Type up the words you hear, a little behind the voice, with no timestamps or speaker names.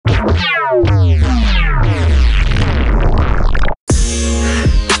Our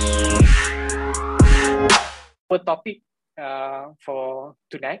topic for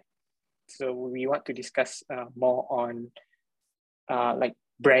tonight. So we want to discuss more on like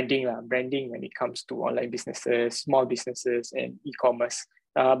branding when it comes to online businesses, small businesses, and e-commerce.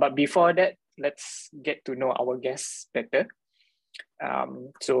 But before that, let's get to know our guests better.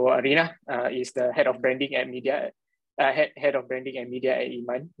 So Rina is the head of branding at head of branding and media at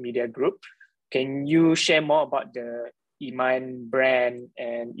Iman Media Group. Can you share more about the Iman brand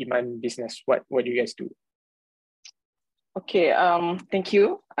and Iman business? What do you guys do? Okay, thank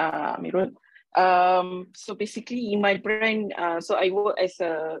you, Mirul. So basically, Iman brand, so I work as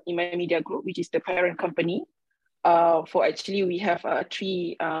a Iman Media Group, which is the parent company. For actually, we have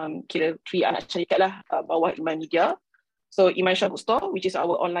three anak syarikat lah bawah Iman Media. So Iman Shah Bookstore, which is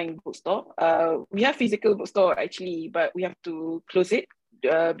our online bookstore. We have physical bookstore actually, but we have to close it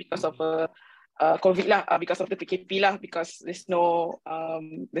because of COVID lah, because of the PKP lah, because there's no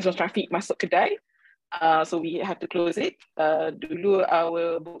traffic masuk kedai. So we have to close it. Dulu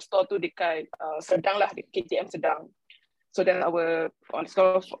our bookstore tu dekat Sedang lah, dekat KTM Sedang. So then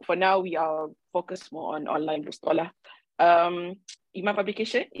for now we are focused more on online bookstore lah. Iman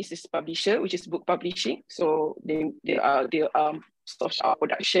Publication is this publisher, which is book publishing. So they are source our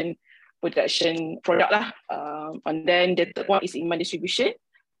production product lah. And then the third one is Iman Distribution.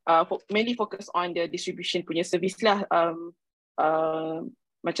 Mainly focus on the distribution punya service lah.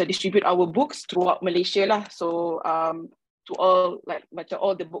 Macam distribute our books throughout Malaysia lah. So to all macam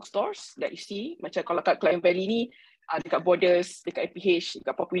all the bookstores that you see, macam kalau kat Klang Valley ni, dekat Borders, dekat APH,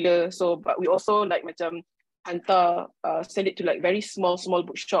 dekat Popular. So but we also macam hantar send it to very small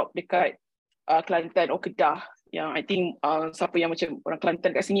bookshop dekat Kelantan or Kedah. Yang I think siapa yang macam orang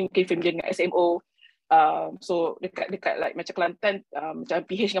Kelantan kat sini mungkin familiar dengan SMO. So dekat macam Kelantan, macam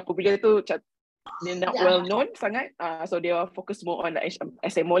PH dengan Popular tu macam they're not well known sangat. So they are focus more on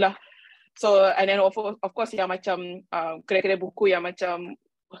SMO lah. So and then of course yang macam kedai-kedai buku yang macam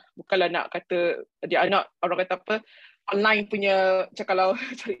bukanlah nak kata dia anak orang kata apa online punya, macam kalau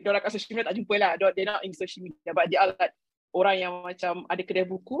cari diorang kat social media tak jumpa lah, they're not in social media, but they are orang yang macam ada kedai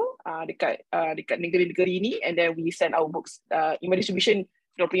buku dekat negeri-negeri ni, and then we send our books. Iman Distribution,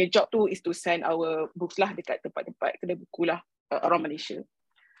 dia punya job tu is to send our books lah dekat tempat-tempat kedai buku lah around Malaysia.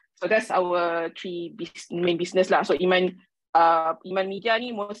 So that's our three main business lah. So Iman Media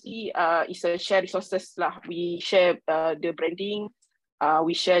ni mostly is a share resources lah. We share the branding,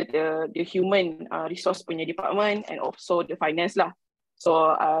 we share the human resource punya department, and also the finance lah.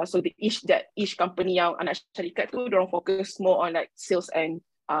 So each company yang anak syarikat tu, dorang focus more on sales and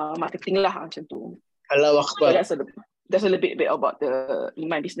marketing lah macam tu. Allah Akbar. So that's a little bit about the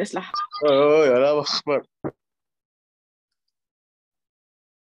Iman business lah. Oh, Allah Akbar.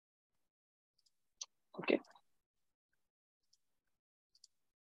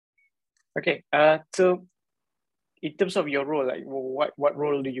 Okay. So in terms of your role, what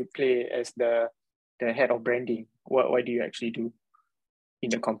role do you play as the head of branding? What do you actually do in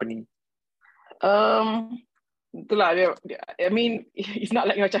the company? Itulah, I mean, it's not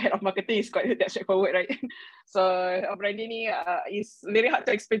like macam head of marketing, it's quite that straightforward, right? So branding ni is very hard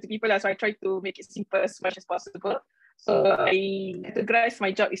to explain to people lah, so I try to make it simple as much as possible. So I categorize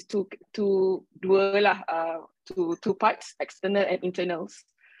my job is two parts, external and internals.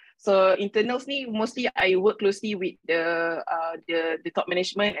 So internals ni mostly I work closely with the top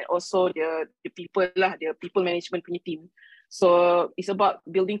management and also the people lah, the people management punya team. So it's about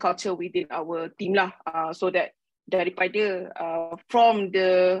building culture within our team lah, so that daripada from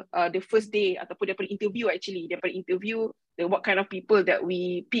the first day ataupun daripada interview what kind of people that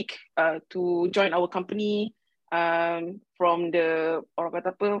we pick to join our company, from the orang kata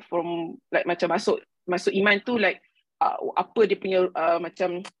apa, from macam masuk Iman tu apa dia punya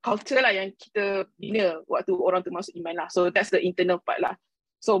macam culture lah yang kita bina waktu orang tu masuk Iman lah. So that's the internal part lah.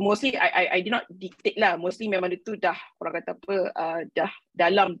 So mostly I did not dictate lah. Mostly memang itu dah orang kata apa, dah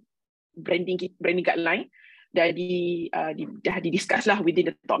dalam branding guideline, dah di-discuss lah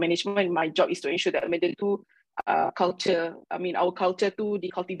within the top management. My job is to ensure that benda tu culture, our culture tu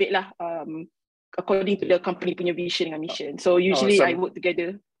di-cultivate lah according to the company punya vision and mission. So usually I work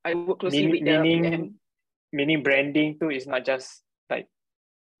together. I work closely with the PM. Meaning branding too is not just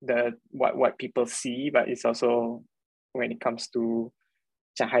the what people see, but it's also when it comes to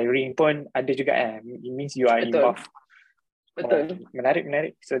hiring pun ada juga it means you are involved. Betul.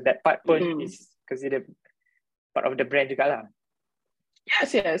 Menarik. So that part pun is considered part of the brand juga lah.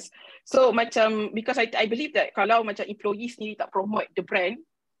 Yes. So macam, because I believe that kalau macam employees ni tak promote the brand,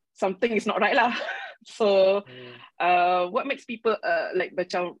 something is not right lah. So what makes people like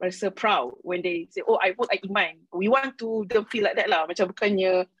macam rasa proud when they say, oh, I work at Iman. We want to them feel like that lah. Macam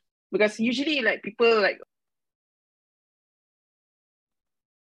bukannya, because usually like people like,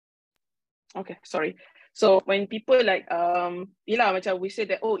 okay, sorry. So when people like, yelah macam we say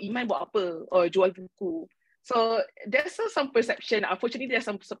that, oh, Iman buat apa? Or jual buku. So there's some perception, unfortunately there's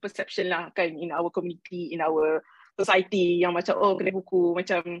some perception lah kan in our community, in our society yang macam, oh, kedai buku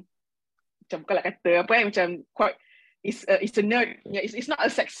macam bukanlah kata apa macam quite, it's a nerd, yeah, it's not a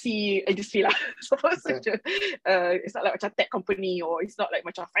sexy industry lah. So it's not like macam tech company, or it's not like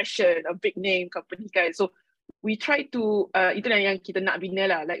macam fashion, a big name company kan. So we try to itulah yang kita nak bina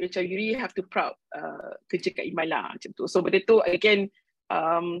lah, like macam you really have to proud kerja kat Iman lah macam tu. So benda tu again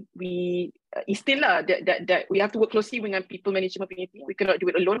we instill lah that we have to work closely dengan people management community. We cannot do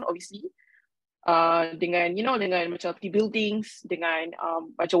it alone obviously. Dengan dengan macam team buildings, dengan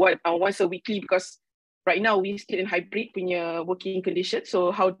macam once a weekly, because right now we still in hybrid punya working condition. So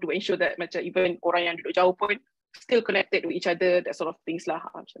how to ensure that macam even orang yang duduk jauh pun still connected with each other, that sort of things lah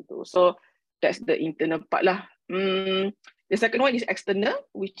macam tu. So that's the internal part lah. The second one is external,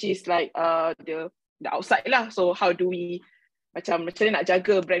 which is like the outside lah. So how do we macam mana nak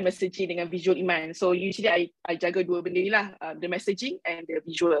jaga brand messaging dengan visual Iman. So usually I jaga dua benda ni lah, the messaging and the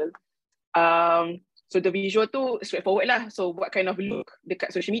visual. So the visual tu straightforward lah. So what kind of look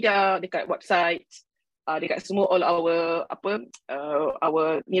dekat social media, dekat website, dekat semua all our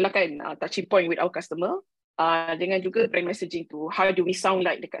our ni lah kan, touching point with our customer. Dengan juga brand messaging tu, how do we sound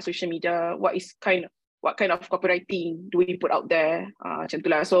like dekat social media, what kind of copywriting do we put out there, macam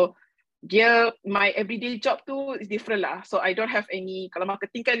tu lah. So my everyday job tu is different lah. So I don't have any, kalau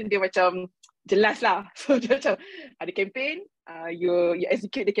marketing kan dia macam jelas lah. So dia macam ada campaign, you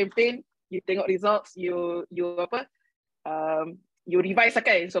execute the campaign, you tengok results, you revise lah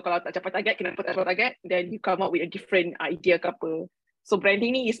kan. So kalau tak capai target, kenapa tak capai target, then you come up with a different idea ke apa. So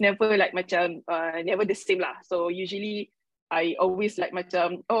branding ni is never like macam never the same lah. So usually I always like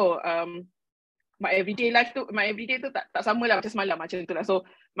macam my everyday tu tak sama lah macam semalam macam tu lah. So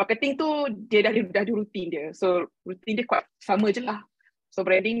marketing tu dia dah ada rutin dia. So rutin dia quite sama je lah. So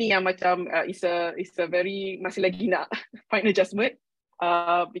branding ni yang macam is a very, masih lagi nak find adjustment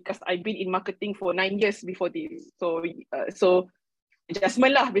because I've been in marketing for 9 years before this. So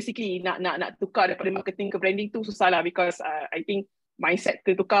adjustment lah basically, nak tukar daripada marketing ke branding tu susah lah, because I think mindset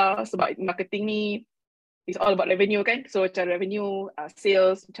tertukar sebab marketing ni is all about revenue kan. So macam revenue,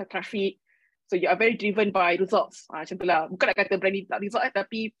 sales, macam traffic. So you are very driven by results. Macam tu lah. Bukan nak kata branding tak result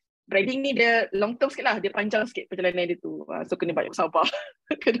tapi branding ni dia long term sikit lah. Dia panjang sikit perjalanan dia tu. So kena banyak sabar.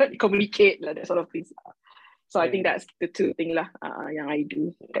 Kena communicate lah, that sort of things. So I think that's the two thing lah yang I do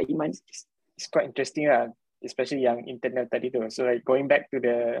kat Iman. It's quite interesting lah, especially yang internal tadi tu. So like going back to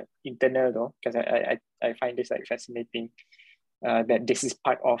the internal though, because I find this like fascinating, that this is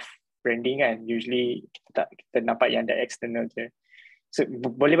part of branding kan. Usually kita nampak yang the external je. So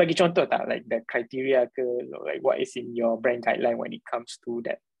boleh bagi contoh tak, like the criteria ke, like what is in your brand guideline when it comes to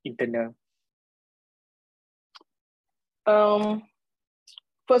that internal?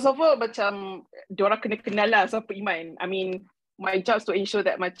 First of all, macam diorang kena kenal lah siapa Iman. I mean, my job is to ensure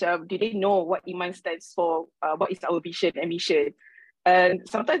that macam they know what Iman stands for, what is our vision and mission. And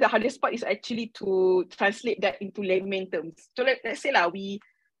sometimes the hardest part is actually to translate that into layman terms. So let's say lah, we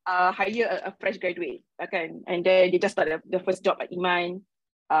hire a fresh graduate, kan? And then they just start the first job at Iman.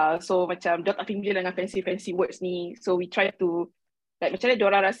 So macam dia tak familiar dengan fancy words ni. So we try to, like macam mana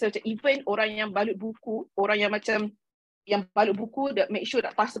diorang rasa macam even orang yang balut buku, orang yang macam yang balut buku, that make sure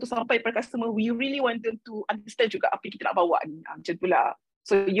that parcel tu sampai pada customer, we really want them to understand juga apa yang kita nak bawa ni. Macam tu lah.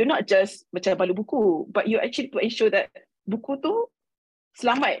 So you're not just macam balut buku, but you actually to ensure that buku tu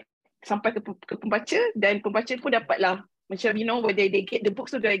selamat sampai ke pembaca, dan pembaca pun dapatlah macam when they get the books,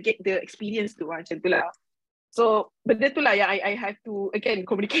 so they get the experience tu macam tu lah. So benda tu lah yang I have to, again,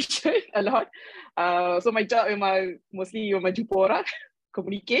 communication a lot. So my job memang mostly memang jumpa orang,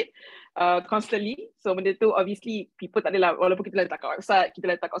 communicate constantly. So benda tu obviously people tak adalah, walaupun kita letak kat website, kita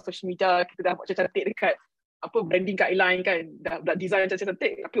letak kat social media, kita dah buat cantik dekat branding guideline kan, dah design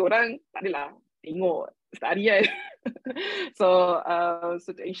cantik, tapi orang tak adalah tengok setiap hari kan. So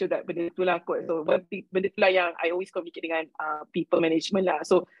to ensure that benda tu lah kot. So benda tu lah yang I always communicate dengan people management lah.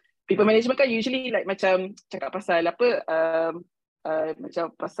 So people management kan usually like macam cakap pasal macam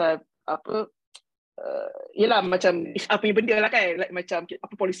pasal yelah macam apa yang benda lah kan, like macam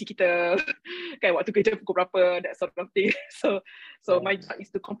apa polisi kita kan, waktu kerja pukul berapa, that sort of thing. So my job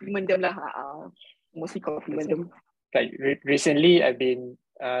is to compliment them lah, mostly compliment them. Like recently I've been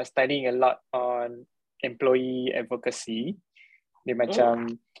studying a lot on employee advocacy. Dia macam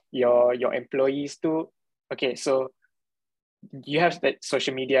your employees tu, okay, so you have that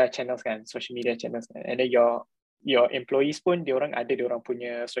social media channels kan, and then your employees pun diorang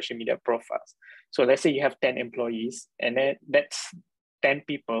punya social media profiles. So let's say you have 10 employees, and then that's 10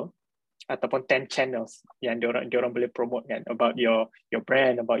 people ataupun 10 channels yang diorang boleh promote kan about your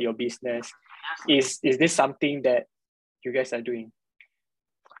brand, about your business. Is this something that you guys are doing?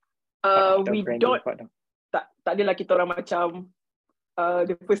 We don't. Tak adalah kita orang macam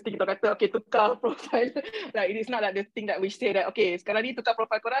the first thing kita kata, okay, tukar profile. Like it is not like the thing that we say that, okay, sekarang ni tukar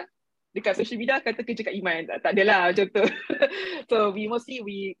profile korang dekat social media, kata kerja kat Iman. Tak adalah macam tu. So we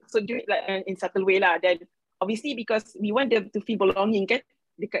do it like in subtle way lah. Then obviously because we want them to feel belonging kan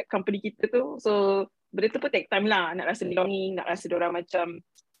dekat company kita tu. So benda tu pun take time lah. Nak rasa belonging, nak rasa diorang macam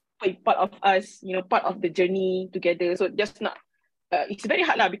part of us, part of the journey together. So just not, it's very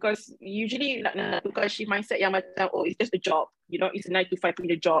hard lah because usually nak tukar shift mindset yang macam, oh, it's just a job. It's a 9 to 5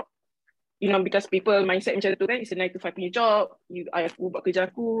 punya job. Because people mindset macam tu kan, it's a 9 to 5 punya job. Aku buat kerja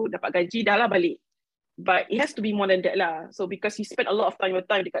aku, dapat gaji, dah lah balik. But it has to be more than that lah. So because you spend a lot of time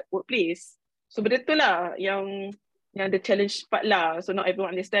dekat workplace. So benda tu lah yang the challenge part lah. So not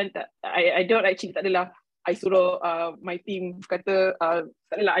everyone understand that. I don't actually, tak adalah I suruh my team kata,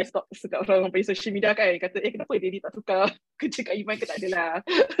 tak adalah I stop sekat orang punya social media kan. Kata, kenapa dia tak suka kerja kat Iman ke, tak adalah.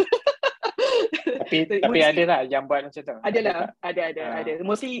 Tapi ada lah yang buat macam tu. Ada.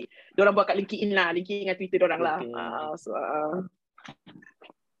 Mostly diorang buat kat LinkedIn lah. LinkedIn dengan Twitter diorang lah.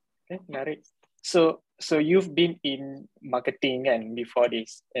 Okay, menarik. So you've been in marketing kan before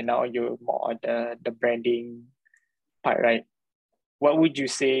this, and now you're more on the branding part, right? What would you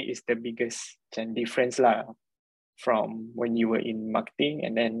say is the biggest difference lah from when you were in marketing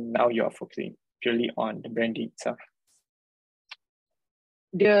and then now you are focusing purely on the branding itself?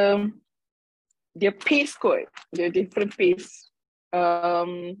 The pace kot, the different pace.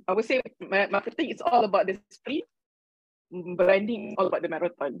 I would say marketing is all about the sprint, branding all about the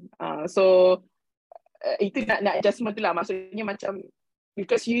marathon. So itu nak adjustment tu lah. Maksudnya macam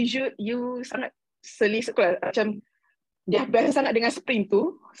because you sangat selesa kot, macam dia biasa sangat dengan sprint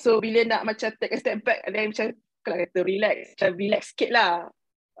tu. So bila nak macam take a step back and then macam kalau kata relax sikit lah,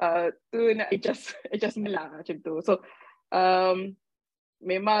 tu nak adjustment lah macam tu. So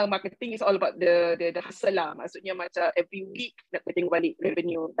memang marketing is all about the hustle lah. Maksudnya macam every week nak tengok balik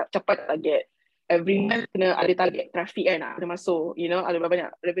revenue, tak capai target. Every month kena ada target traffic kan, nak kena masuk, ada banyak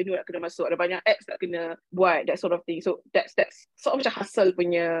revenue nak kena masuk, ada banyak ads nak kena buat, that sort of thing. So that's sort of macam hustle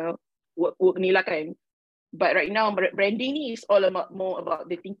punya work ni lah kan. But right now branding ni is all more about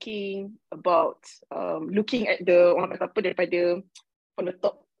the thinking, about looking at the orang kata apa daripada from the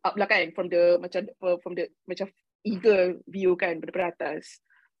top up lah kan, from the macam eagle view kan, daripada atas.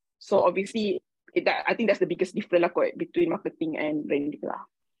 So obviously I think that's the biggest difference lah kot between marketing and branding lah.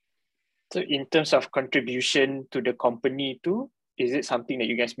 So in terms of contribution to the company too, is it something that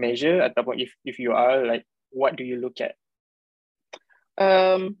you guys measure, ataupun if you are, like, what do you look at?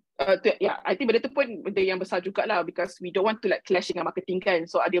 I think benda tu pun benda yang besar jugalah because we don't want to like clash dengan marketing kan.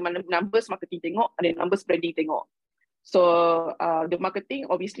 So ada numbers marketing tengok, ada numbers branding tengok. So the marketing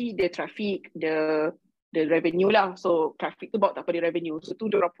obviously the traffic, the revenue lah. So traffic tu bawa tak pada revenue. So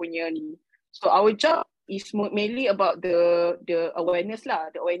tu diorang punya ni. So our job is mainly about the awareness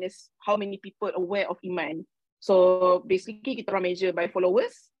lah, the awareness, how many people aware of Iman. So basically kita orang measure by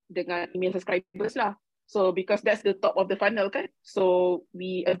followers dengan email subscribers lah. So because that's the top of the funnel kan. So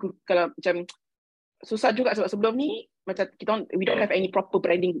kalau macam susah juga sebab sebelum ni macam we don't have any proper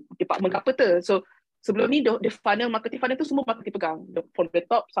branding department apa tu. So sebelum ni the funnel, marketing funnel tu semua marketing pegang. From the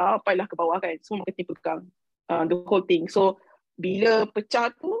top sampailah ke bawah kan, semua marketing pegang. The whole thing. So bila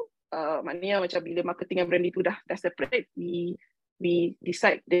pecah tu, maknanya macam bila marketing and branding tu dah separate, we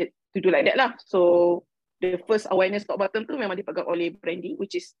decide to do like that lah. So the first awareness top bottom tu memang dipegang oleh branding,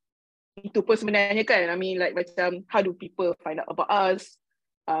 which is itu pun sebenarnya kan, I mean like macam how do people find out about us,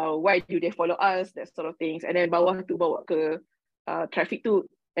 why do they follow us, that sort of things. And then bawah tu bawa ke traffic tu,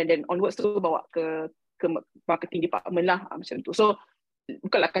 and then onwards tu bawa ke marketing department lah, macam tu. So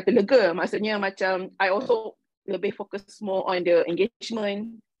bukanlah kata lega, maksudnya macam I also lebih fokus more on the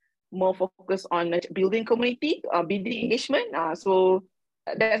engagement, more focus on building community, building engagement. So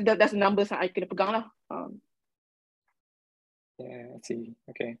that's the numbers yang I kena pegang lah. Yeah, I see.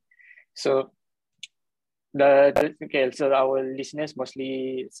 Okay. So so our listeners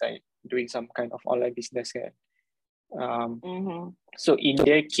mostly it's like doing some kind of online business kan. So in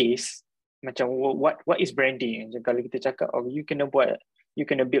their case, macam what is branding? Kalau kita cakap, you kena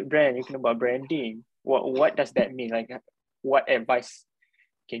build brand, you kena buat branding. What does that mean? Like, what advice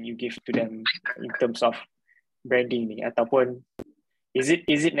can you give to them in terms of branding ni? Ataupun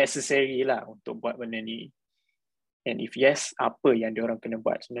is it necessary lah untuk buat benda ni? And if yes, apa yang diorang kena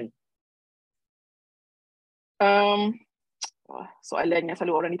buat sebenarnya? Soalan yang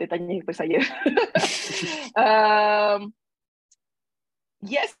selalu orang ni tanya kepada saya.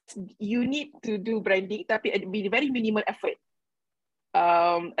 Yes, you need to do branding, tapi it be very minimal effort.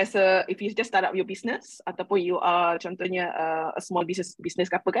 If you just start up your business ataupun you are contohnya a small business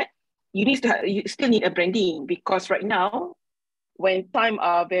ke apa kan, you still need a branding, because right now when time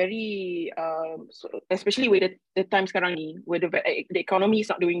are very especially with the time sekarang ni, where the economy is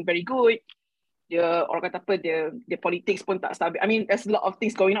not doing very good, orang kata apa, the politics pun tak stabil. I mean, there's a lot of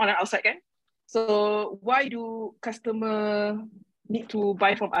things going on outside kan. So why do customer need to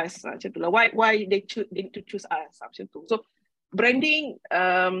buy from us? Macam tu lah. Why they need to choose us? Macam tu. So branding,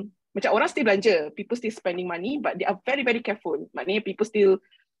 macam orang still belanja, people still spending money, but they are very very careful. Maknanya people still,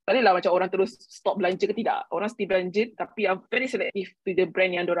 tak adalah macam orang terus stop belanja ke tidak. Orang still belanja, tapi are very selective to the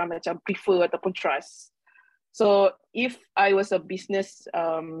brand yang orang macam prefer ataupun trust. So if I was a business,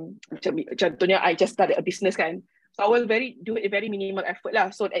 contohnya I just started a business kan, so I will do a very minimal effort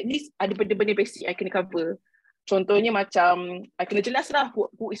lah. So at least ada benda-benda basic I kena cover. Contohnya macam I kena jelas lah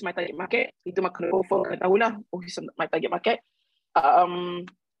who is my target market. Itu kena confirm, kena tahulah who is my target market.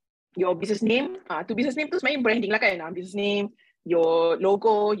 Your business name, tu business name tu sebenarnya branding lah kan. Business name, your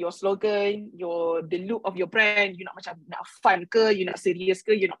logo, your slogan, the look of your brand. You nak macam nak fun ke, you nak serious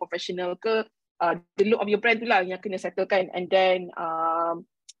ke, you nak professional ke. The look of your brand tu lah yang kena settlekan. And then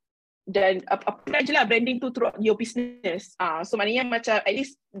apply je lah branding tu throughout your business. So maknanya macam at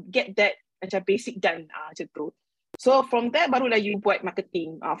least get that macam basic done macam tu. So from there barulah you buat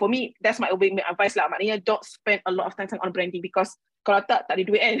marketing. For me, that's my advice lah. Maknanya don't spend a lot of time on branding, because kalau tak ada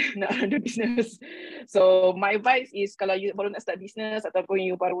duit kan nak ada business. So my advice is, kalau you baru nak start business ataupun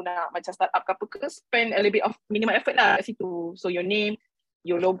you baru nak macam start up ke apa ke, spend a little bit of minimal effort lah kat situ. So your name,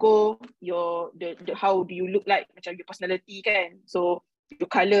 your logo, the how do you look like, macam your personality kan. So your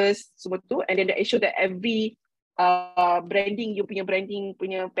colours, semua tu, and then that ensure that every branding, you punya branding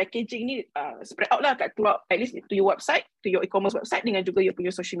punya packaging ni spread out lah kat throughout, at least to your website, to your e-commerce website, dengan juga you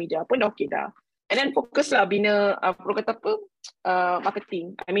punya social media pun dah okay dah. And then fokus lah bina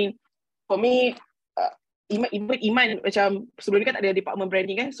marketing. I mean, for me, Iman macam sebelum ni kan tak ada department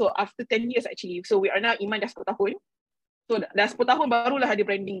branding kan. So after 10 years actually, so we are now Iman dah 10 tahun. So dah 10 tahun barulah ada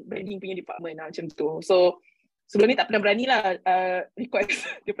branding punya department macam tu. So sebelum ni tak pernah berani lah request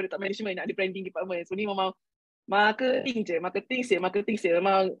daripada top management nak ada branding department. So ni memang marketing je.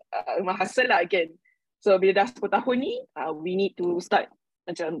 Memang hassle lah again. So bila dah 10 tahun ni, we need to start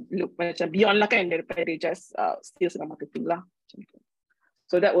macam look macam beyond lah kan, daripada just still sedang marketing lah.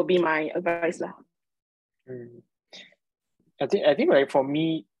 So that would be my advice lah. I think like for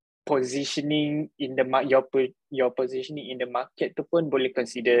me, positioning in the your positioning in the market tu pun boleh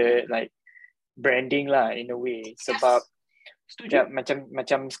consider like branding lah in a way. Sebab Setuju.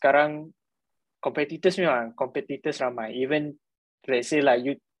 macam sekarang competitors ramai. Even let's say lah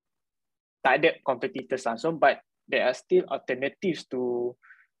you tak ada competitors langsung, but there are still alternatives to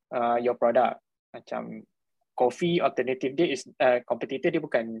your product. Macam coffee, alternative dia is competitor dia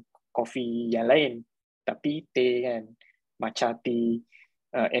bukan coffee yang lain, tapi teh kan, matcha tea,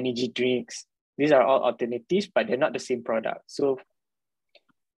 energy drinks. These are all alternatives, but they're not the same product. So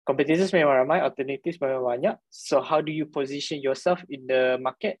competitors memang ramai, alternatives memang banyak. So how do you position yourself in the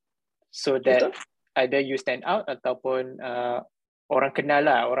market so that either you stand out ataupun orang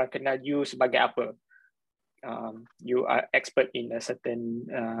kenal you sebagai apa? You are expert in a certain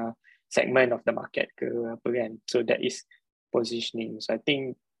segment of the market ke apa kan. So that is positioning. So I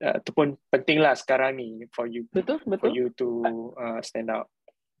think itu pun penting lah sekarang ni for you for you to stand out.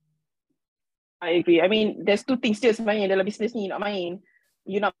 I agree. I mean, there's two things je sebenarnya dalam business ni nak main.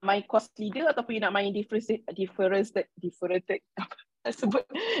 You nak main cost leader ataupun you nak main differentiation.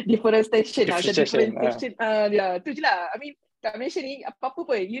 Ya, tu je lah. I mean, kat Malaysia ni apa-apa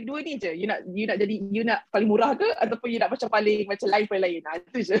pun, you dua ni je. You nak paling murah ke ataupun you nak macam paling macam lain.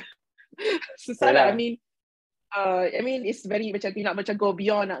 Itu je. Susah lah. I mean it's very macam you nak macam go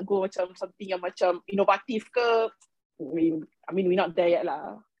beyond, nak go macam something yang macam inovatif ke. I mean we're not there yet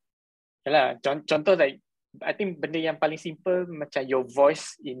lah. Yalah, contoh like I think benda yang paling simple macam your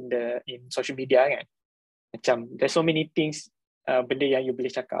voice in social media kan. Macam there's so many things benda yang you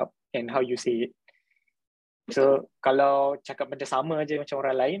boleh cakap and how you say it. So kalau cakap benda sama je macam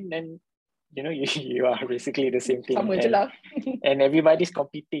orang lain, then you know you are basically the same thing. Sama je lah. And everybody's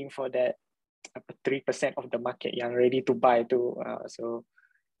competing for that 3% of the market yang ready to buy tu. So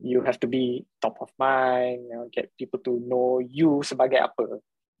you have to be top of mind, get people to know you sebagai apa.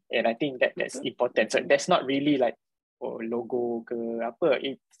 And I think that's important. So that's not really like logo ke apa.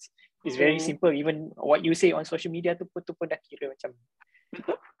 It's very simple. Even what you say on social media tu pun dah kira macam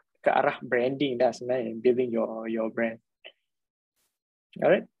ke arah branding dah sebenarnya, building your brand.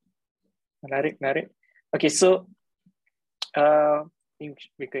 Alright, menarik. Okay, so I think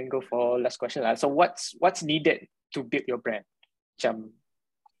we can go for last question lah. So what's needed to build your brand? Macam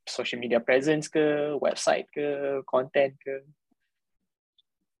social media presence ke, website ke, content ke?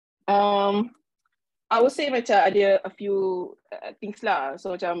 I would say macam ada a few things lah.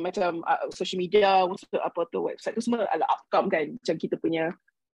 So macam social media, apa tu website tu semua adalah outcome kan. Macam kita punya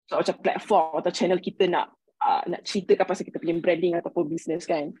macam platform atau channel kita nak ceritakan pasal kita punya branding ataupun business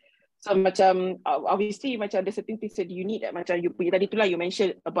kan. So macam obviously macam ada certain things that you need that macam you punya tadi tu lah, you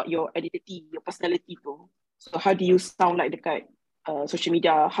mention about your identity, your personality tu. So how do you sound like dekat social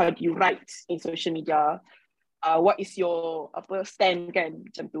media? How do you write in social media? What is your stand kan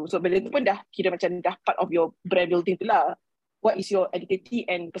macam tu. So benda tu pun dah kira macam dah part of your brand building tu lah. What is your identity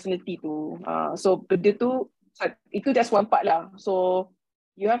and personality tu. So benda tu itu just one part lah. So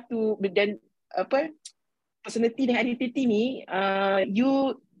you have to then personality dan identity ni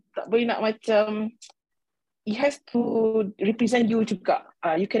you tak boleh nak macam it has to represent you juga.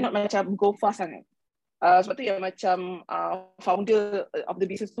 You cannot macam go fast sangat. Sebab tu yang macam founder of the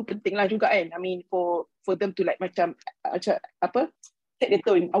business tu penting lah juga kan. I mean for them to like macam set the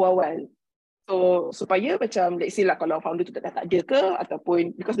tone awal-awal. So supaya macam let's say lah kalau founder tu tak ada ke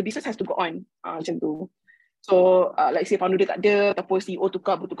ataupun because the business has to go on macam tu. So like say founder dia tak ada ataupun CEO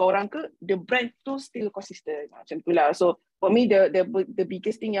tukar orang ke, the brand tu still consistent macam tu lah. So for me the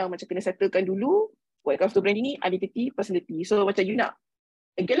biggest thing yang macam kena settlekan dulu when it comes to brand ni, identity, personality. So macam you nak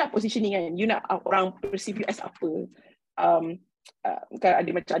again lah positioning kan, you nak orang perceive you as apa. Kan ada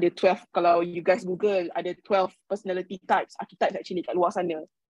macam ada 12, kalau you guys Google ada 12 personality types, archetypes actually kat luar sana.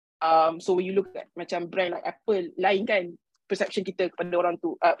 So when you look at macam brand like Apple, lain kan perception kita kepada orang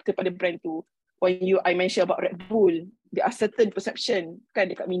tu, kepada brand tu. When I mention about Red Bull, there are certain perception kan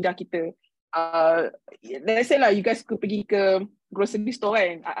dekat minda kita. Let's say lah you guys could pergi ke grocery store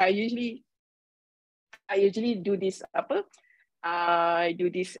kan. I usually do this I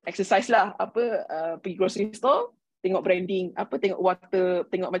do this exercise lah pergi grocery store, tengok branding, tengok water,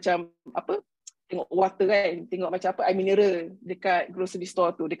 tengok macam tengok water kan, tengok macam air mineral dekat grocery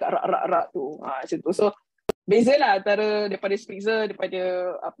store tu, dekat rak-rak tu macam tu. So beza lah antara daripada Spritzer, daripada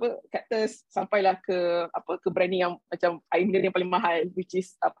Cactus sampailah ke branding yang macam air mineral yang paling mahal, which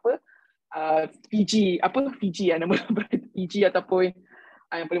is Fiji nama brand Fiji ataupun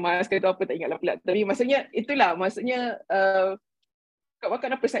yang paling mahal sekali tu tak ingatlah pula. Tapi maksudnya itulah, maksudnya what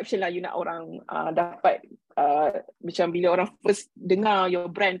kind of perception lah you nak orang dapat macam bila orang first dengar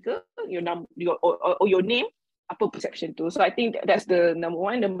your brand ke, your name, apa perception tu. So I think that's the number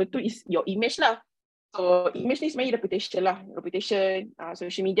one. Number two is your image lah. So image ni sebenarnya reputation,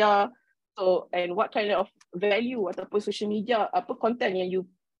 social media. So and what kind of value ataupun social media, content yang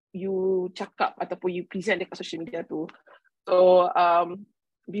you cakap ataupun you present dekat social media tu. So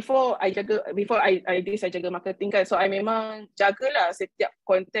before I jaga marketing kan, so I memang jagalah setiap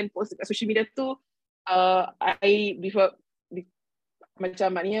content post dekat social media tu. Before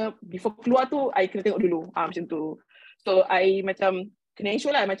keluar tu I kena tengok dulu macam tu. So I macam kena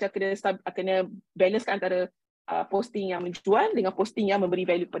ensure lah, macam kena balance kan antara posting yang menjual dengan posting yang memberi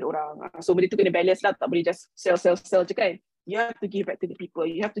value kepada orang. So benda tu kena balance lah, tak boleh just sell je kan. You have to give back to the people,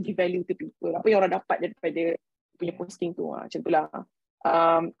 you have to give value to people. Apa yang orang dapat daripada punya posting tu macam tu lah.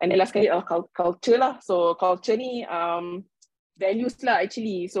 And then last kali culture lah. So culture ni values lah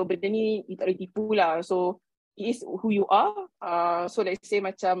actually. So benda ni you tak boleh tipu lah. So it is who you are. So let's say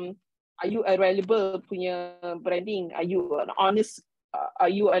macam, are you a reliable punya branding? Are you an honest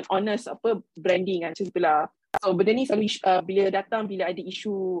branding macam tu lah. So benda ni selalu bila ada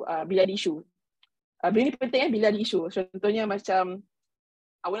isu. Benda ni penting bila ada isu. Contohnya macam,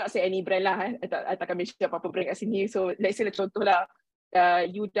 I will not say any brand lah, I takkan mention apa-apa brand kat sini. So let's say contoh lah,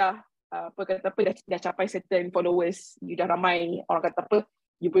 you dah capai certain followers, you dah ramai, orang kata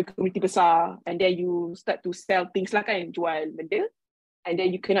you punya community besar, and then you start to sell things lah kan, jual benda, and then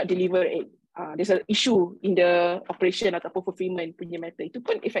you cannot deliver it. There's an issue in the operation ataupun fulfillment punya matter. Itu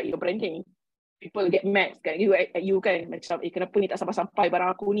pun affect your branding. People get mad kan, you kan, macam kenapa ni tak sampai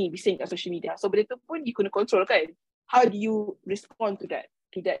barang aku ni, bising kat social media. So benda tu pun you kena control kan. How do you respond to that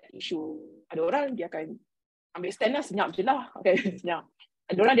issue? Ada orang dia akan ambil stand lah, senyap je lah, okay, senyap.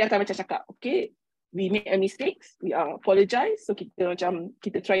 Ada orang dia akan macam cakap, okay, we make a mistake, we apologize. So kita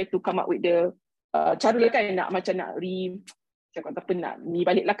try to come up with the cara lah kan, nak ni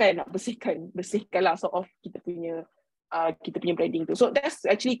balik lah kan, nak bersihkan lah sort of kita punya branding tu. So that's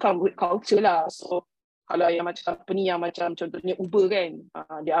actually come with culture lah. So kalau yang macam company yang macam contohnya Uber kan,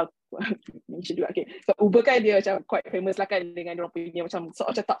 dia mention juga, okay. So Uber kan dia macam quite famous lah kan dengan dia punya macam sort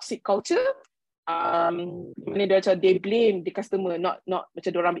of macam toxic culture. Mana dia macam they blame the customer, not macam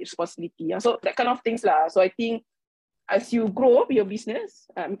diorang ambil responsibility. So that kind of things lah. So I think as you grow your business,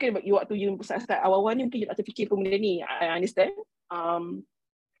 mungkin waktu you start awal-awal ni mungkin you tak terfikir pun benda ni. I understand.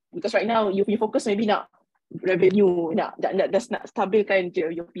 Because right now you punya focus maybe nak revenue, nak stabilkan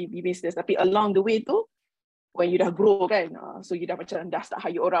je your PB business. Tapi along the way tu, when you dah grow kan, so you dah macam dah start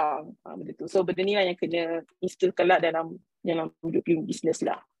hire orang, benda tu. So benda ni lah yang kena instillkan lah dalam hidup your business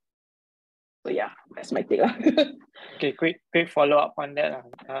lah. So yeah, that's my take lah. Okay, quick follow up on that.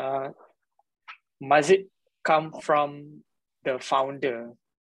 Must it come from the founder?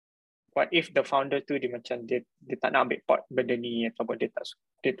 What if the founder tu dia macam dia tak nak ambil part benda ni, ataupun dia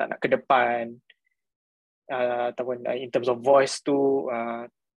tak nak ke depan, ataupun in terms of voice tu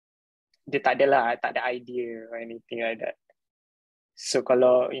dia tak ada idea or anything like that. So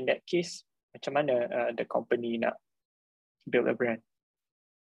kalau in that case, macam mana the company nak build a brand?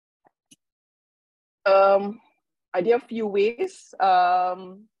 Ada a few ways.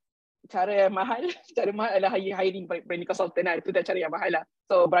 Cara yang mahal adalah hiring branding consultant lah. Itu dah cara yang mahal lah.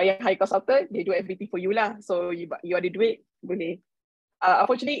 So Brian hire consultant, they do everything for you lah. So you ada duit, boleh.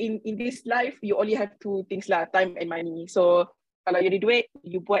 Unfortunately in this life, you only have two things lah, time and money. So kalau you ada duit,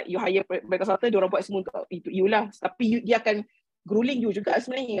 you hire brand consultant, diorang buat semua untuk you lah. Tapi dia akan grueling you juga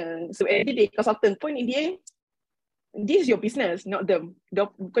sebenarnya. So at the day, consultant pun in the end, this is your business, not them.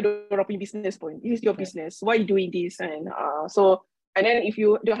 Bukan diorang punya business pun. This is your business. Why you doing this? And and then if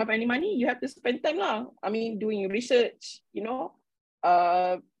you don't have any money, you have to spend time lah. I mean, doing research,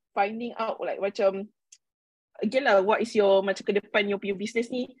 finding out like macam, again lah, what is your macam ke depan your business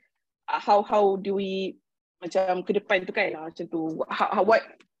ni? How do we macam ke depan tu kan, macam tu. What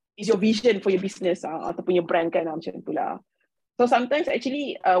is your vision for your business ataupun your brand kan, macam tu lah. So sometimes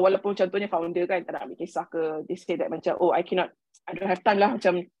actually, walaupun contohnya founder kan tak nak ambil kisah ke, they say that macam, I don't have time lah,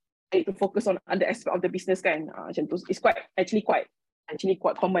 macam I need to focus on other aspect of the business kan, macam tu. It's actually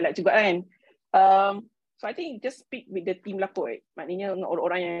quite common lah juga kan. So I think just speak with the team lah kot. Maknanya dengan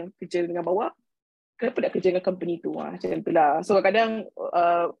orang-orang yang kerja dengan bawah, kenapa nak kerja dengan company tu, macam tu lah. So kadang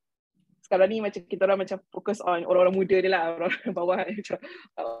sekarang ni macam kita orang macam fokus on orang-orang muda dia lah, orang-orang bawah, macam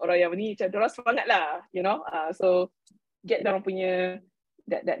orang yang ni macam diorang semangat lah, so get diorang punya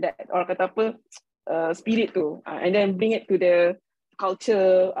that orang kata apa, spirit tu, and then bring it to the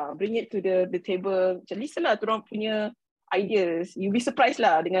culture, bring it to the table, macam listen lah diorang punya ideas. You'll be surprised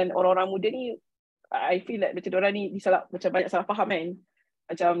lah dengan orang-orang muda ni. I feel like macam diorang ni macam banyak salah faham kan,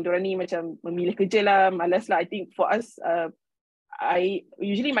 macam diorang ni macam memilih kerja lah, malas lah. I think for us,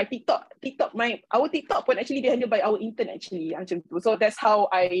 usually my our TikTok pun actually dia handle by our intern actually, macam tu. So that's how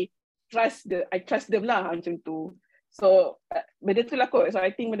I trust them lah, macam tu. So benda tu lah kot. So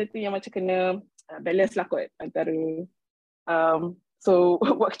I think benda tu yang macam kena balance lah kot antara so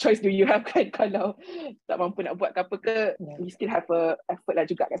what choice do you have kan, kalau tak mampu nak buat ke apa ke, you still have a effort lah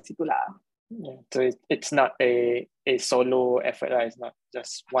juga kat situ lah. So it's not a solo effort lah. It's not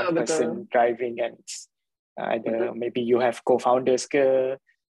just one person driving, and it's either maybe you have co-founders ke,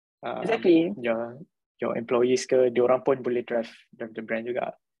 exactly, your employees ke, diorang pun boleh drive the brand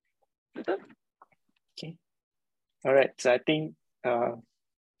juga. Betul. Okay, alright. So I think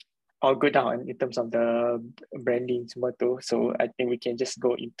all good now in terms of the branding semua tu. So I think we can just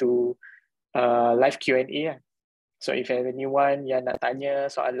go into live Q&A lah. So if anyone yang nak tanya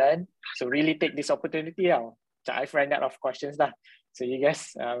soalan, so really take this opportunity now. I've run out of questions lah. So you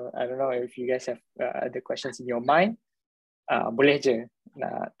guys, I don't know if you guys have other questions in your mind, boleh je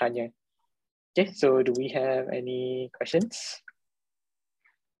nak tanya. Okay, so do we have any questions?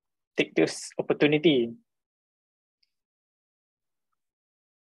 Take this opportunity.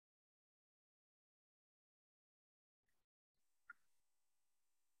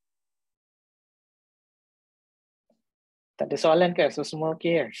 Tak ada soalan ke? So semua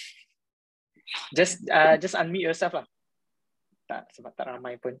okay kan? Just unmute yourself lah. Tak, sebab tak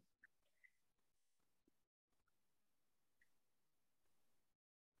ramai pun.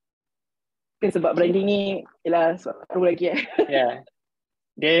 Sebab branding ni ialah baru lagi Yeah.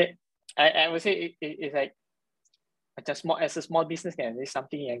 I would say it's like macam as a small business kan, it's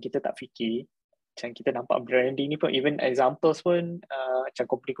something yang kita tak fikir. Macam kita nampak branding ni pun, even examples pun macam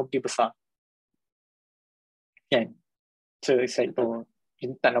company-company besar. Kan? So it's like,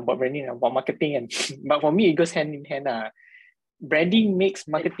 kita tak nak buat branding, nak buat marketing kan. But for me, it goes hand in hand lah. Branding makes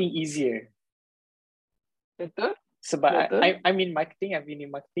marketing easier. Betul. Sebab Betul. I mean marketing, I've been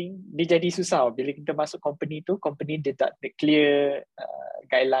in marketing, dia jadi susah bila kita masuk company tu, company dia tak ada clear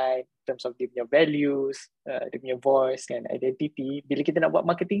guideline in terms of dia punya values, dia punya voice and identity. Bila kita nak buat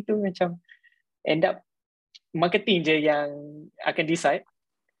marketing tu macam end up marketing je yang akan decide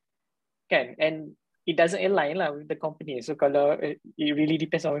kan, and it doesn't align lah with the company. So kalau it really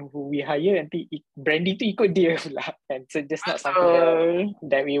depends on who we hire, nanti branding tu ikut dia pula kan. So just not something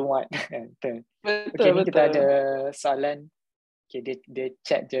that we want. Okay, ni kita ada soalan. Okay, dia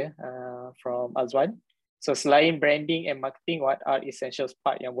chat je from Azwan. So selain branding and marketing, what are essential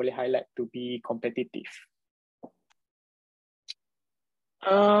part yang boleh highlight to be competitive?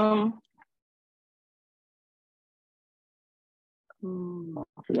 I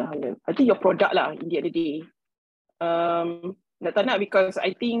think your product lah in the end of the day. Nak because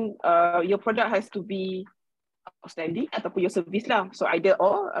I think your product has to be outstanding ataupun your service lah. So either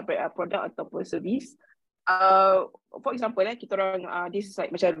or product ataupun service. For example kita orang this is like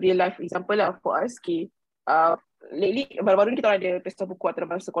macam real life example lah for us. Okay, lately baru-baru ni kita orang ada pesta buku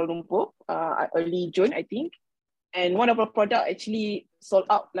antarabangsa Kuala Lumpur early June I think, and one of our product actually sold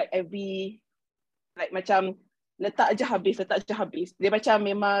out like every like macam letak je habis. Dia macam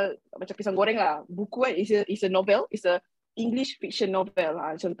memang macam pisang goreng lah. Buku kan is a novel, is a English fiction novel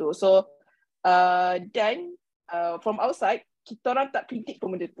macam tu. So then from outside kita orang tak predict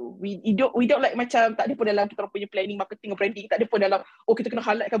pun benda tu. We don't like macam tak ada pun dalam kita orang punya planning marketing or branding, tak ada pun dalam kita kena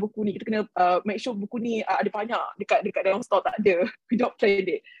highlightkan buku ni, kita kena make sure buku ni ada banyak dekat dalam store, tak ada. We don't plan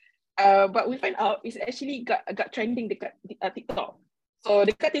it. But we find out it's actually got trending dekat TikTok. So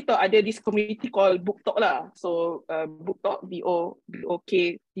dekat TikTok ada this community called Book Talk lah. So Book Talk,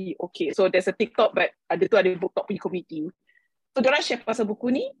 BOOKTOK. So there's a TikTok but ada Book Talk punya community. So diorang share pasal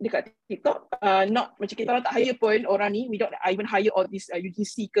buku ni dekat TikTok. Not macam kita orang tak hire pun orang ni. We don't even hire all this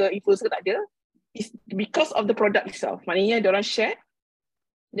UGC ke influencer ke, tak ada. It's because of the product itself. Maknanya diorang share,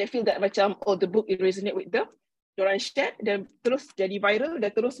 they feel that macam the book it resonate with them. Diorang share dan terus jadi viral dan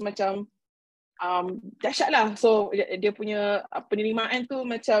terus macam dahsyat lah. So dia punya penerimaan tu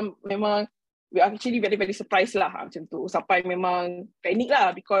macam memang we actually very very surprised lah macam tu, sampai memang panik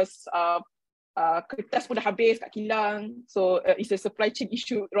lah because kertas pun dah habis kat kilang. So it's a supply chain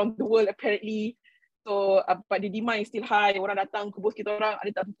issue around the world apparently. So but the demand is still high. Orang datang ke booth kita orang, ada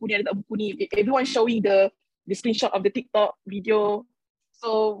tak buku ni, everyone showing the screenshot of the TikTok video.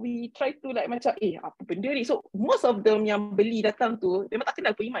 So we try to like macam apa benda ni. So most of them yang beli datang tu memang tak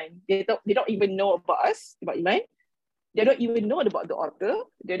kenal pun Iman. They don't even know about us, about Iman. They don't even know about the author.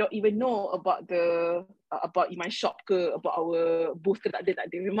 They don't even know about about Iman shop ke, about our booth ke, tak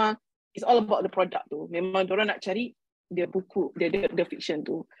ada. Memang it's all about the product tu. Memang diorang nak cari the buku, the fiction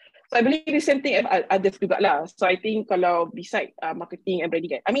tu. So I believe the same thing others jugalah. So I think kalau beside marketing and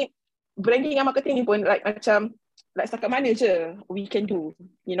branding, I mean branding and marketing ni pun like macam like setakat mana je we can do,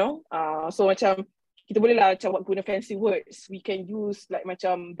 you know. So macam kita boleh lah macam guna fancy words. We can use like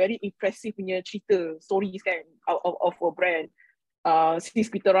macam very impressive punya cerita, stories kan of a brand. Since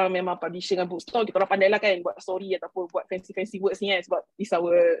kita orang memang publisher dengan bookstore, kita orang pandai lah kan buat story ataupun buat fancy words ni kan, sebab it's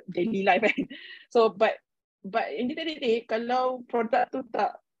our daily life kan. So but in the day kalau produk tu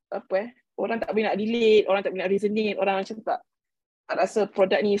tak orang tak boleh nak relate, orang tak boleh nak resonate, orang macam tak rasa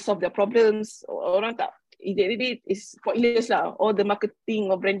produk ni solve their problems, orang tak, it is pointless lah. All the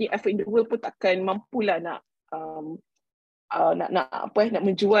marketing or branding effort in the world pun takkan mampulah nak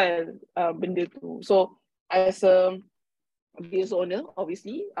menjual benda tu. So as a business owner,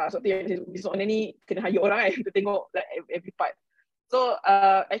 obviously so business owner ni kena hire orang kan, kita tengok like every part. So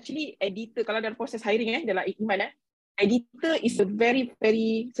actually editor, kalau dalam proses hiring dalam Iman editor is a very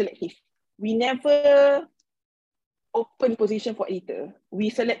very selective. We never open position for editor. We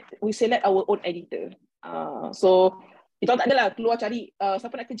select our own editor. So kita tak adalah keluar cari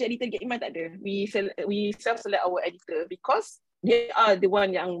siapa nak kerja editor dekat Iman, tak ada. We self select our editor because they are the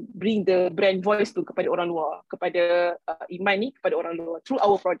one yang bring the brand voice tu kepada orang luar, kepada Iman ni, kepada orang luar through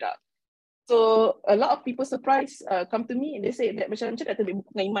our product. So a lot of people surprise come to me and they say that macam nak terbit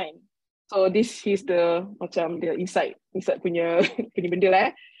buku dengan Iman. So this is the macam the inside punya benda lah.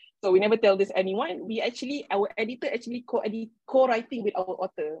 So we never tell this anyone. Our editor actually co-writing with our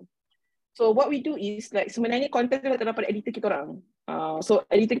author. So what we do is like sebenarnya content tu datang daripada editor kita orang. So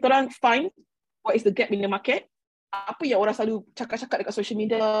editor kita orang find what is the gap in the market. Apa yang orang selalu cakap-cakap dekat social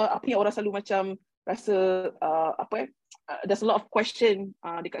media, apa yang orang selalu macam rasa there's a lot of question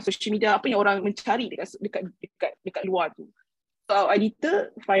dekat social media, apa yang orang mencari dekat luar tu. So our editor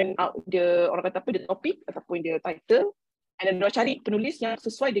find out the topic ataupun the title, and then dia cari penulis yang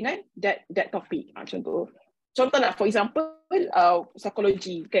sesuai dengan that topic. Macam tu. Contohlah, for example,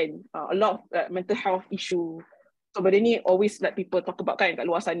 psikologi kan, a lot of mental health issue. So benda ni always like people talk about kan kat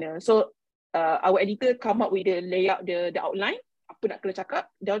luar sana. So our editor come up with the layout, the outline, apa nak kena cakap,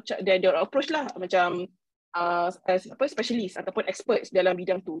 dia approach lah macam specialist ataupun experts dalam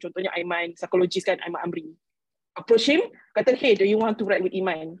bidang tu. Contohnya Aiman, psikologis kan, Aiman Amri. Approach him, kata, hey, do you want to write with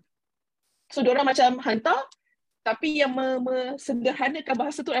Iman? So diorang macam hantar, tapi yang sederhanakan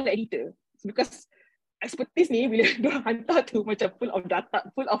bahasa tu adalah editor. Because expertise ni bila diorang hantar tu macam full of data,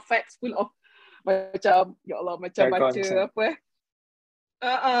 full of facts, full of macam, ya Allah, macam baca apa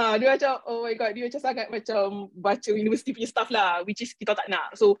dia macam, oh my god, dia macam sangat macam baca university punya stuff lah, which is kita tak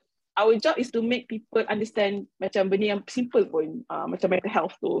nak. So our job is to make people understand macam benda yang simple pun, macam mental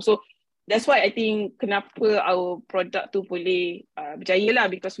health tu. So that's why I think kenapa our product tu boleh berjaya lah,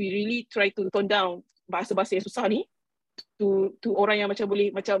 because we really try to tone down bahasa-bahasa yang susah ni to orang yang macam boleh,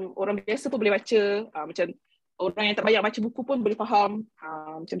 macam orang biasa pun boleh baca, macam orang yang tak banyak baca buku pun boleh faham,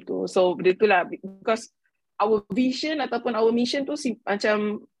 macam tu. So benda tu lah, because our vision ataupun our mission tu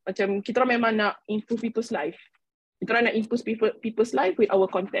macam kita orang memang nak improve people's life. Kita orang nak improve people's life with our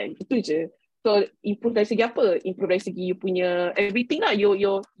content. Itu je. So improve dari segi apa? Improve dari segi you punya everything lah,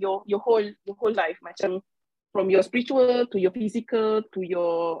 your whole life, macam from your spiritual to your physical to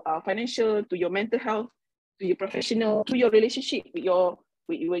your financial to your mental health to your professional to your relationship with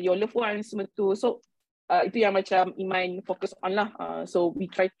your loved ones, semua tu. So itu yang macam Iman fokus on lah. So we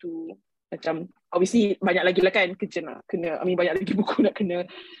try to macam, obviously banyak lagi lah kan kerja nak kena, banyak lagi buku nak kena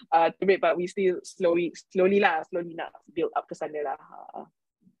terbit, but we still slowly nak build up ke sana lah.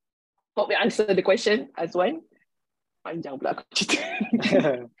 Hope we answer the question, Azwan. Panjang pula aku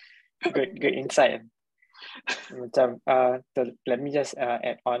cerita. Good insight. Macam let me just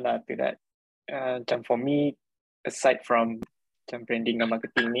add on to that. Macam for me, aside from macam branding dan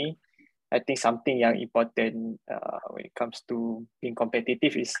marketing ni, I think something yang important when it comes to being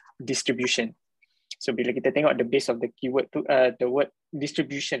competitive is distribution. So bila kita tengok the base of the keyword tu, the word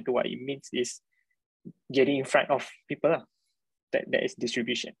distribution tu, what it means is getting in front of people lah. That is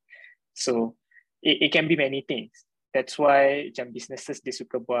distribution. So it can be many things. That's why macam businesses dia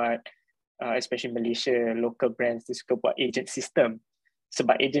suka buat, especially Malaysia, local brands dia suka buat agent system.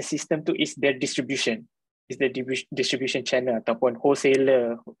 Sebab agent system tu is their distribution. Is the distribution channel ataupun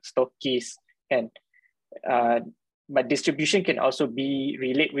wholesaler, stockist kan. But distribution can also be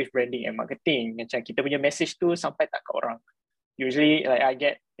relate with branding and marketing. Macam kita punya message tu sampai tak ke orang. Usually like I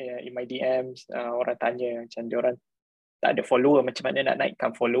get in my DMs, orang tanya macam diorang tak ada follower, macam mana nak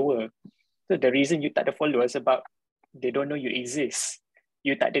naikkan follower. So the reason you tak ada follower sebab they don't know you exist.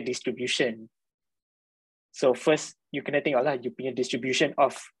 You tak ada distribution. So first you kena tengok lah you punya distribution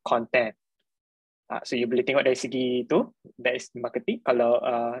of content. So you boleh tengok dari segi tu, that is marketing. Kalau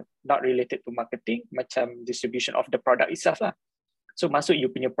not related to marketing, macam distribution of the product itself lah. So masuk you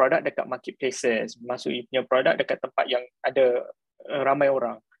punya product dekat marketplaces, masuk you punya product dekat tempat yang ada ramai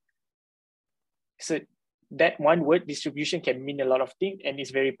orang. So that one word distribution can mean a lot of things and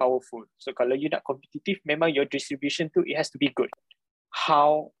it's very powerful. So kalau you nak competitive, memang your distribution tu it has to be good.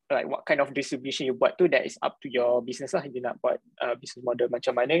 How, like what kind of distribution you buat tu, that is up to your business lah. You nak buat business model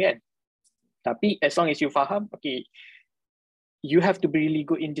macam mana kan. Tapi as long as you faham, okay, you have to be really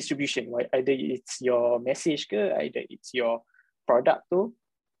good in distribution. Either it's your message ke, either it's your product tu,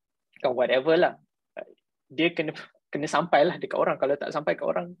 or whatever lah. Dia kena sampai lah dekat orang. Kalau tak sampai ke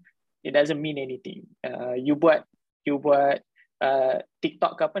orang, it doesn't mean anything. You buat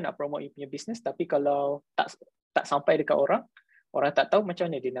TikTok ke apa nak promote you punya business, tapi kalau tak sampai dekat orang tak tahu macam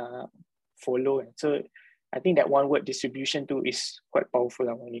mana dia nak follow. So I think that one word distribution tu is quite powerful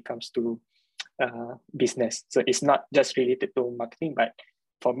lah when it comes to business. So it's not just related to marketing, but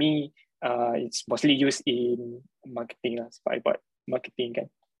for me, it's mostly used in marketing lah. Sebab I buat marketing kan.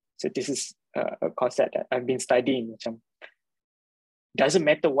 So this is a concept that I've been studying. Macam doesn't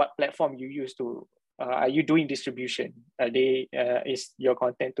matter what platform you use to. Are you doing distribution? Is your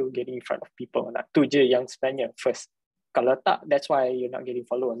content to getting in front of people? Nak tu je yang sebenarnya first. Kalau tak, that's why you're not getting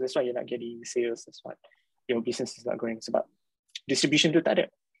followers. That's why you're not getting sales. That's why your business is not growing. Sebab distribution tu tak ada.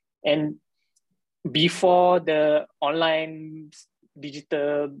 And before the online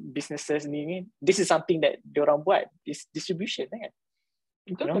digital businesses ni, this is something that diorang buat, this distribution kan.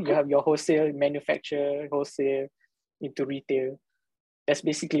 You have your wholesale, manufacturer, wholesale into retail. That's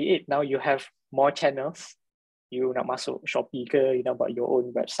basically it. Now you have more channels. You nak masuk Shopee ke, you nak buat your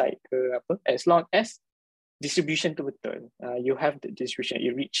own website ke apa. As long as distribution tu betul, you have the distribution,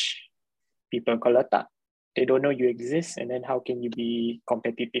 you reach people. Kalau tak, they don't know you exist, and then how can you be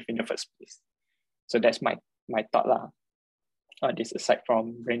competitive in the first place? So that's my thought lah. This aside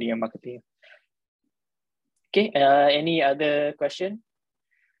from branding and marketing. Okay, any other question?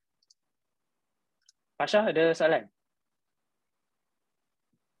 Pasha ada soalan?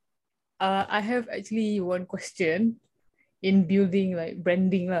 I have actually one question in building like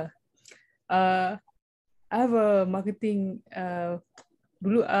branding lah. I have a marketing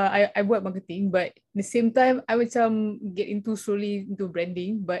dulu I buat marketing, but at the same time I macam get into slowly into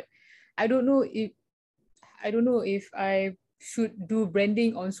branding, but I don't know if I should do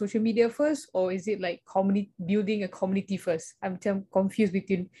branding on social media first, or is it like community, building a community first? I'm macam confused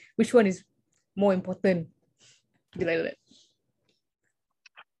between which one is more important. Like that.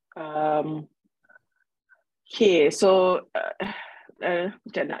 Okay, so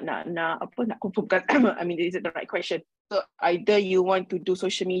macam nak confirmkan I mean, is it the right question? So either you want to do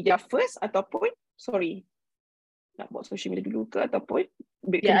social media first ataupun nak buat social media dulu ke ataupun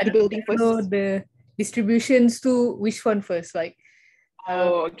building first? Know the distributions to which one first, like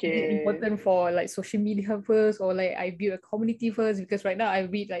okay. Is it important for like social media first, or like I build a community first? Because right now I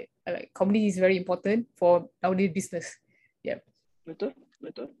read like community is very important for nowadays business. Yeah. Betul.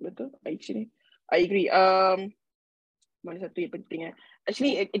 Actually, I agree. Mana satu yang penting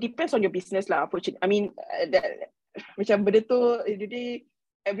Actually, it depends on your business lah. I mean, macam benda tu,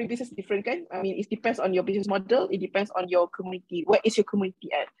 every business different kan. I mean, it depends on your business model. It depends on your community. Where is your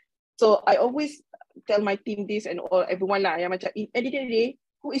community at? So I always tell my team this and everyone lah, yang macam at the end of the day,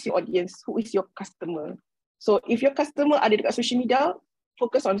 who is your audience? Who is your customer? So if your customer ada dekat social media,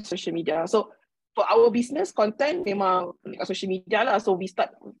 focus on social media. So for our business content memang dekat social media lah. So we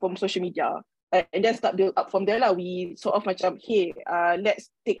start from social media. And then start build up from there lah. We sort of macam, hey, let's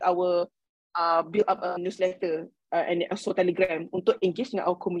take our build up a newsletter and also Telegram untuk engage dengan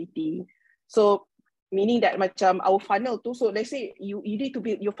our community. So meaning that macam our funnel tu, so let's say you need to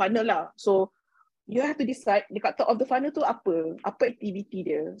build your funnel lah. So you have to decide dekat top of the funnel tu apa activity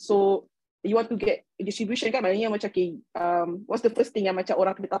dia. So you want to get distribution kan, maknanya macam okay, what's the first thing yang macam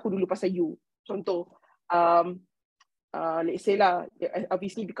orang kena tahu dulu pasal you. Contoh, let's say lah,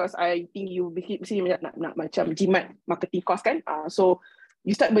 obviously because I think you mesti nak macam jimat marketing cost kan. So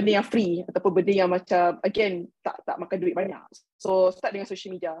you start benda yang free ataupun benda yang macam again tak makan duit banyak. So start dengan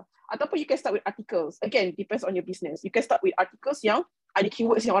social media. Ataupun you can start with articles. Again, depends on your business. You can start with articles yang ada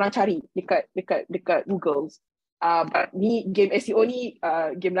keywords yang orang cari dekat Google. But ni game SEO ni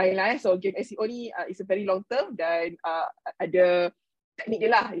game lain-lain. So game SEO ni is a very long term dan ada teknik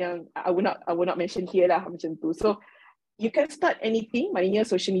dia lah yang I will not mention here lah macam tu. So you can start anything, maknanya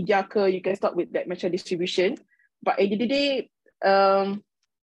social media ke, you can start with that macam distribution. But at the end of the day,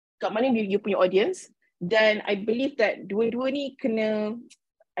 kat mana you punya audience, then I believe that dua-dua ni kena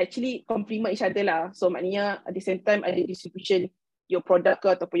actually complement each other lah. So maknanya at the same time ada distribution your product ke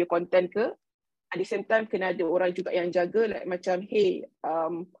ataupun your content ke, at the same time kena ada orang juga yang jaga like macam hey,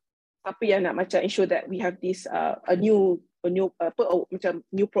 siapa yang nak macam ensure that we have this a new macam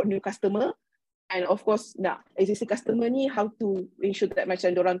new customer. And of course, nak existing customer ni, how to ensure that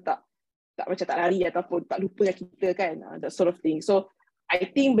macam diorang tak lari ataupun tak lupa dengan kita kan, that sort of thing. So,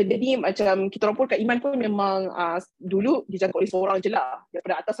 I think benda ni macam kita orang pun kat Iman pun memang dulu dijaga oleh seorang je lah.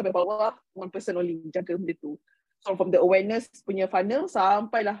 Daripada atas sampai bawah, one person only jaga benda tu. So, from the awareness punya funnel,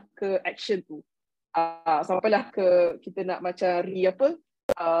 sampailah ke action tu. Sampailah ke kita nak macam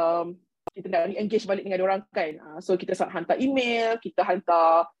kita nak re-engage balik dengan diorang kan. So, kita hantar email, kita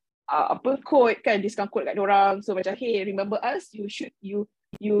hantar code kan, discount code kat orang. So macam hey, remember us, you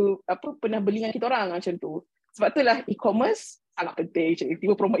pernah beli dengan kita orang macam tu. Sebab itulah e-commerce sangat penting.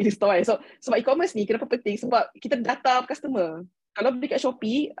 Tiba promote di store kan. So sebab e-commerce ni kenapa penting, sebab kita data customer. Kalau beli kat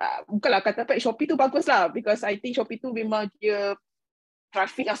Shopee, bukanlah kata Shopee tu bagus lah, because I think Shopee tu memang dia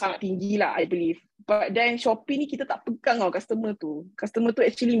traffic yang sangat tinggi lah, I believe. But then Shopee ni kita tak pegang tau customer tu. Customer tu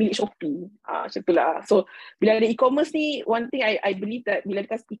actually milik Shopee. Macam tu lah. So, bila ada e-commerce ni, one thing I believe that bila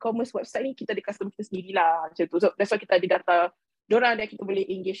ada e-commerce website ni, kita ada customer kita sendiri lah. Macam tu. So, that's why kita ada data diorang dan kita boleh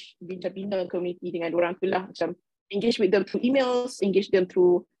engage bina community dengan diorang tu lah. Macam engage with them through emails, engage them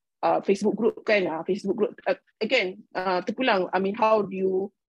through Facebook group kan. Facebook group, again, terpulang, I mean, how's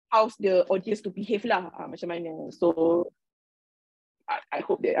the audience to behave lah. Macam mana. So, I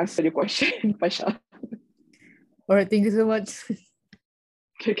hope that answered your question, Pasha. Alright, thank you so much.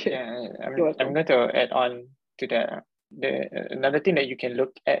 Okay. Yeah, I'm going to add on to that. Another thing that you can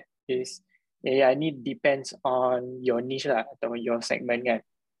look at is, ini depends on your niche lah, atau your segment kan,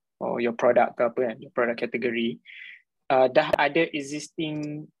 or your product ke apa kan, your product category. Dah ada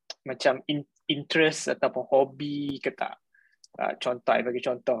existing macam interest ataupun hobi ke tak? Contoh, I bagi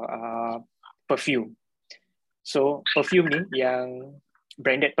contoh, perfume. So perfume ni yang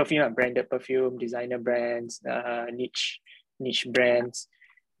branded perfume, designer brands, niche brands,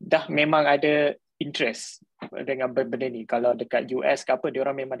 dah memang ada interest dengan benda ni. Kalau dekat US ke apa,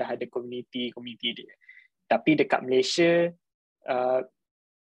 diorang memang dah ada community dia. Tapi dekat Malaysia,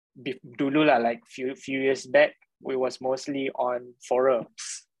 dulu lah, like few years back, we was mostly on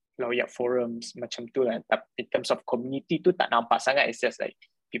forums, lawyat forums macam tu lah. Tapi in terms of community tu tak nampak sangat. It's just like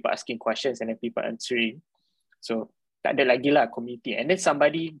people asking questions and then people answering. So tak ada lagi lah community. And then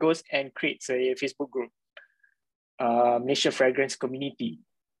somebody goes and creates a Facebook group, Malaysia Fragrance Community.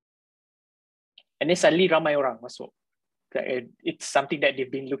 And then suddenly ramai orang masuk. It's something that they've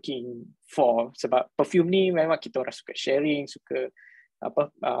been looking for. Sebab perfume ni memang kita orang suka sharing, suka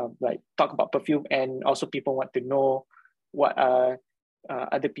like talk about perfume, and also people want to know what are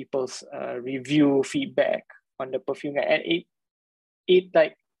other people's review feedback on the perfume, and it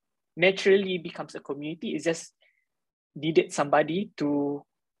like naturally becomes a community. It's just needed somebody to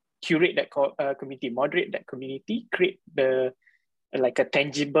curate that community, moderate that community, create like a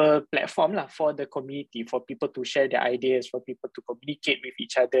tangible platform lah for the community, for people to share their ideas, for people to communicate with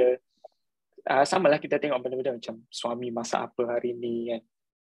each other. Sama lah kita tengok benda-benda macam suami masak apa hari ni,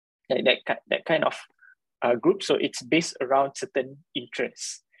 and that kind of group. So it's based around certain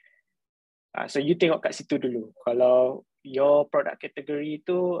interests. So you tengok kat situ dulu. Kalau your product category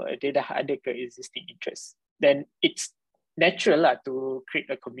tu dia dah ada ke existing interest, then it's natural lah to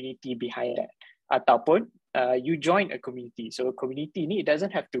create a community behind that. Ataupun you join a community. So community ni, it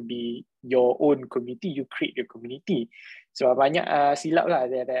doesn't have to be your own community. You create your community. So banyak silap lah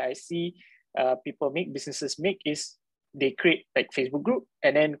that I see businesses make is they create like Facebook group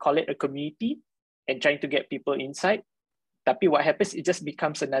and then call it a community and trying to get people inside. Tapi what happens, it just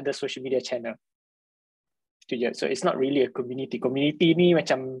becomes another social media channel. So it's not really a community. Community ni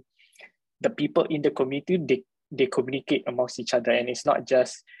macam the people in the community, they communicate amongst each other, and it's not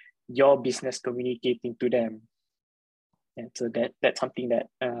just your business communicating to them. And so that's something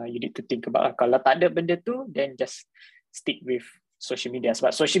that you need to think about. Kalau tak ada benda tu, then just stick with social media.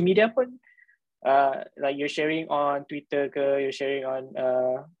 Sebab social media pun like you're sharing on Twitter ke, you're sharing on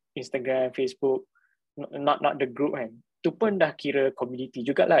Instagram, Facebook, not the group kan. Tu pun dah kira community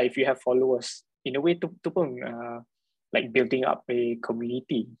jugalah if you have followers. In a way tu pun like building up a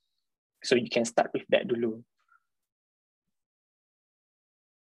community. So you can start with that dulu.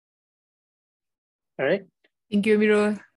 Alright. Thank you, Amirul.